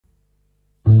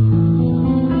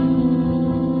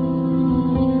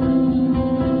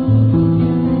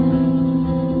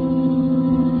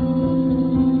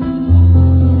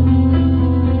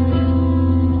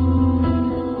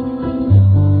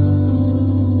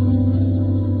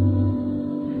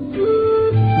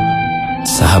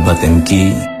Sahabat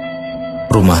MQ,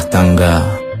 rumah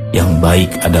tangga yang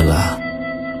baik adalah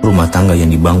rumah tangga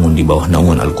yang dibangun di bawah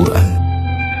naungan Al-Qur'an.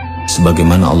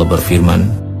 Sebagaimana Allah berfirman,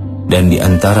 dan di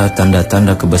antara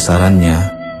tanda-tanda kebesarannya,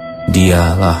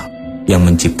 dialah yang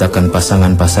menciptakan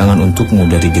pasangan-pasangan untukmu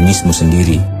dari jenismu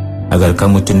sendiri, agar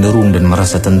kamu cenderung dan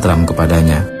merasa tentram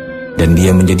kepadanya. Dan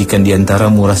dia menjadikan di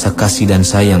antaramu rasa kasih dan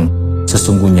sayang.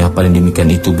 Sesungguhnya pada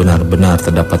demikian itu benar-benar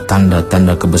terdapat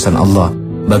tanda-tanda kebesaran Allah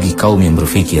bagi kaum yang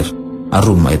berfikir.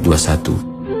 Ar-Rumah ayat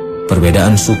 21.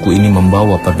 Perbedaan suku ini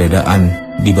membawa perbedaan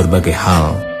di berbagai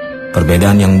hal.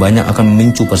 Perbedaan yang banyak akan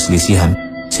memicu perselisihan,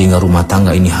 sehingga rumah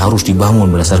tangga ini harus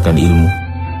dibangun berdasarkan ilmu.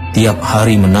 Tiap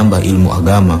hari menambah ilmu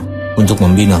agama untuk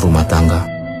membina rumah tangga.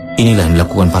 Inilah yang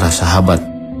dilakukan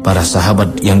para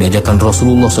sahabat yang diajarkan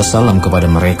Rasulullah SAW kepada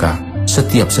mereka.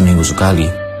 Setiap seminggu sekali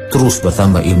terus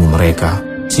bertambah ilmu mereka,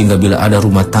 sehingga bila ada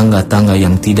rumah tangga-tangga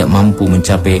yang tidak mampu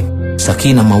mencapai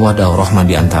sakinah mawaddah rahmah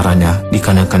di antaranya,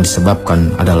 dikarenakan disebabkan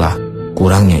adalah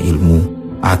kurangnya ilmu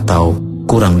atau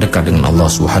kurang dekat dengan Allah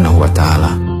Subhanahu wa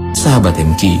taala. Sahabat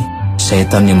MQ,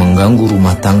 setan yang mengganggu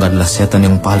rumah tangga adalah setan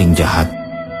yang paling jahat.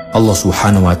 Allah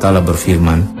Subhanahu wa taala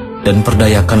berfirman, dan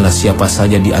perdayakanlah siapa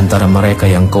saja di antara mereka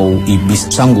yang kau iblis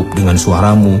sanggup dengan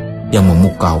suaramu yang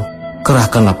memukau.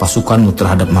 Kerahkanlah pasukanmu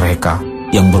terhadap mereka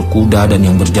yang berkuda dan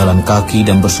yang berjalan kaki,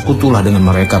 dan bersekutulah dengan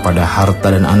mereka pada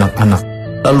harta dan anak-anak.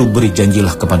 Lalu beri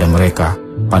janjilah kepada mereka,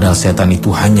 padahal setan itu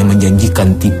hanya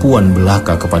menjanjikan tipuan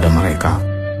belaka kepada mereka.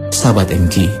 Sahabat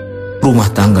MQ, rumah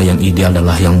tangga yang ideal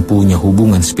adalah yang punya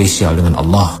hubungan spesial dengan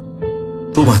Allah.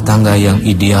 Rumah tangga yang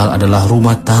ideal adalah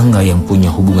rumah tangga yang punya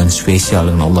hubungan spesial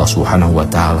dengan Allah Subhanahu wa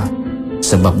taala.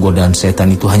 Sebab godaan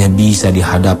setan itu hanya bisa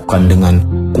dihadapkan dengan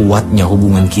kuatnya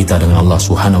hubungan kita dengan Allah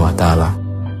Subhanahu wa taala.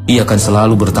 Ia akan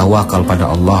selalu bertawakal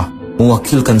pada Allah,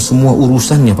 mewakilkan semua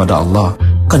urusannya pada Allah,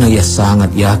 karena ia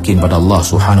sangat yakin pada Allah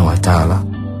Subhanahu wa taala.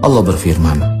 Allah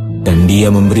berfirman, dan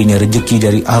dia memberinya rezeki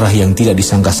dari arah yang tidak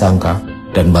disangka-sangka,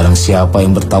 dan barang siapa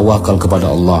yang bertawakal kepada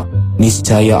Allah,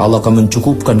 niscaya Allah akan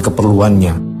mencukupkan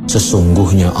keperluannya.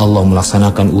 Sesungguhnya Allah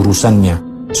melaksanakan urusannya.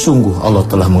 Sungguh Allah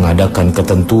telah mengadakan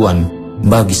ketentuan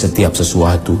bagi setiap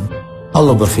sesuatu.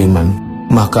 Allah berfirman,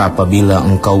 maka apabila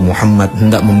engkau Muhammad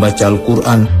hendak membaca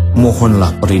Al-Qur'an,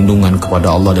 mohonlah perlindungan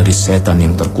kepada Allah dari setan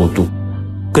yang terkutuk.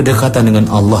 Kedekatan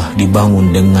dengan Allah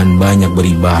dibangun dengan banyak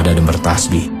beribadah dan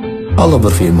bertasbih. Allah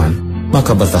berfirman,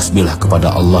 maka bertasbihlah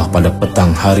kepada Allah pada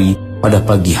petang hari, pada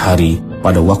pagi hari,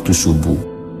 pada waktu subuh.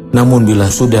 Namun bila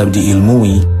sudah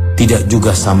diilmui, tidak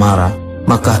juga samara,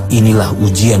 maka inilah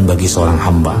ujian bagi seorang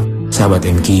hamba. Sahabat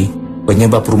MQ,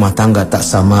 penyebab rumah tangga tak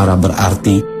samara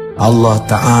berarti Allah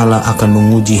Ta'ala akan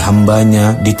menguji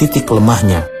hambanya di titik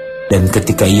lemahnya, dan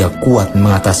ketika ia kuat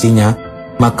mengatasinya,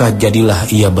 maka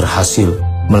jadilah ia berhasil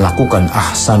melakukan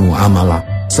ahsanu amala,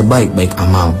 sebaik-baik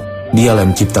amal. Dialah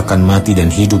yang menciptakan mati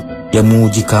dan hidup, yang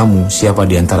menguji kamu siapa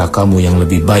di antara kamu yang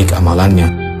lebih baik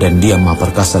amalannya, dan dia maha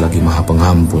perkasa lagi maha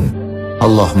pengampun.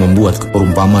 Allah membuat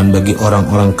perumpamaan bagi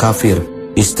orang-orang kafir,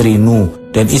 istri Nuh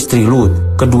dan istri Lut.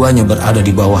 Keduanya berada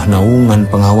di bawah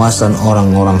naungan pengawasan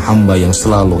orang-orang hamba yang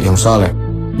saleh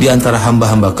di antara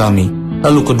hamba-hamba kami.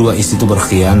 Lalu kedua istri itu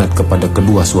berkhianat kepada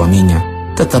kedua suaminya,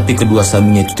 tetapi kedua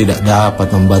suaminya itu tidak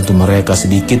dapat membantu mereka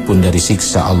sedikit pun dari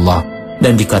siksa Allah.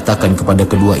 Dan dikatakan kepada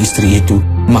kedua istri itu,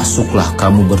 masuklah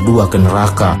kamu berdua ke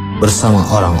neraka bersama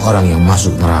orang-orang yang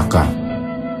masuk neraka.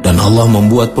 Dan Allah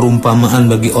membuat perumpamaan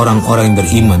bagi orang-orang yang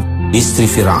beriman, istri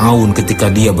Fir'aun ketika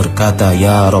dia berkata,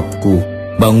 ya Rabbku,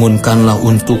 bangunkanlah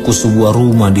untukku sebuah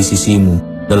rumah di sisimu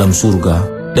dalam surga,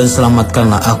 dan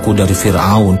selamatkanlah aku dari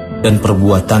Fir'aun dan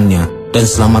perbuatannya, dan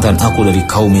selamatkan aku dari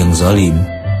kaum yang zalim.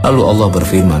 Lalu Allah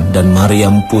berfirman, dan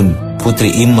Maryam pun,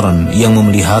 putri Imran yang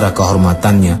memelihara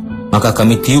kehormatannya, maka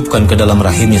kami tiupkan ke dalam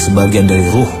rahimnya sebagian dari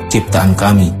ruh ciptaan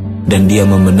kami, dan dia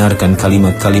membenarkan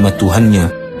kalimat-kalimat Tuhannya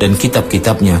dan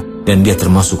kitab-kitabnya, dan dia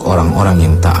termasuk orang-orang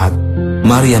yang taat.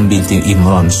 Maryam binti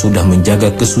Imran sudah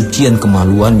menjaga kesucian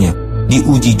kemaluannya,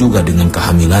 diuji juga dengan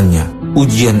kehamilannya.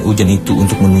 Ujian-ujian itu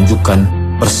untuk menunjukkan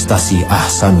prestasi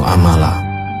ahsanu amala.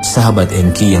 Sahabat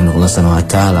MQ yang Allah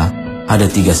SWT, ada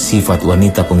 3 sifat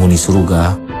wanita penghuni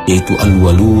surga, yaitu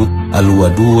Al-Walud,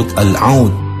 Al-Wadud,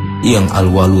 Al-Aud. Yang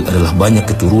Al-Walud adalah banyak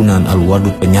keturunan,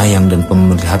 Al-Wadud penyayang dan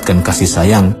memperlihatkan kasih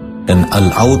sayang, dan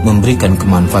Al-Aud memberikan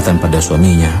kemanfaatan pada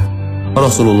suaminya.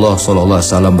 Rasulullah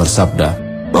SAW bersabda,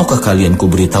 maukah kalian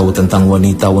kuberitahu tentang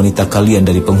wanita-wanita kalian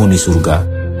dari penghuni surga,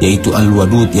 yaitu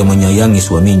Al-Wadud yang menyayangi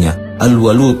suaminya,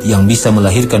 Al-Walud yang bisa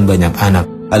melahirkan banyak anak,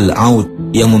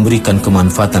 Al-Aud yang memberikan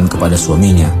kemanfaatan kepada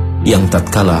suaminya, yang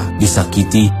tatkala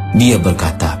disakiti dia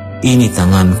berkata, ini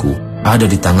tanganku, ada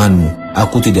di tanganmu,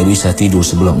 aku tidak bisa tidur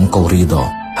sebelum engkau ridha.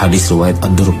 Hadis riwayat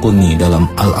Ad-Durqutni dalam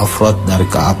Al-Afrad dari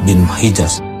Ka'ab bin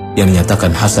Hijaz yang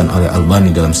dinyatakan hasan oleh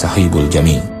Albani dalam Sahihul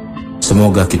Jami'.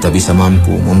 Semoga kita bisa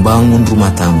mampu membangun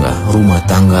rumah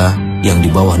tangga yang di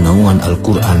bawah naungan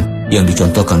Al-Qur'an yang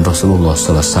dicontohkan Rasulullah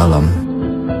SAW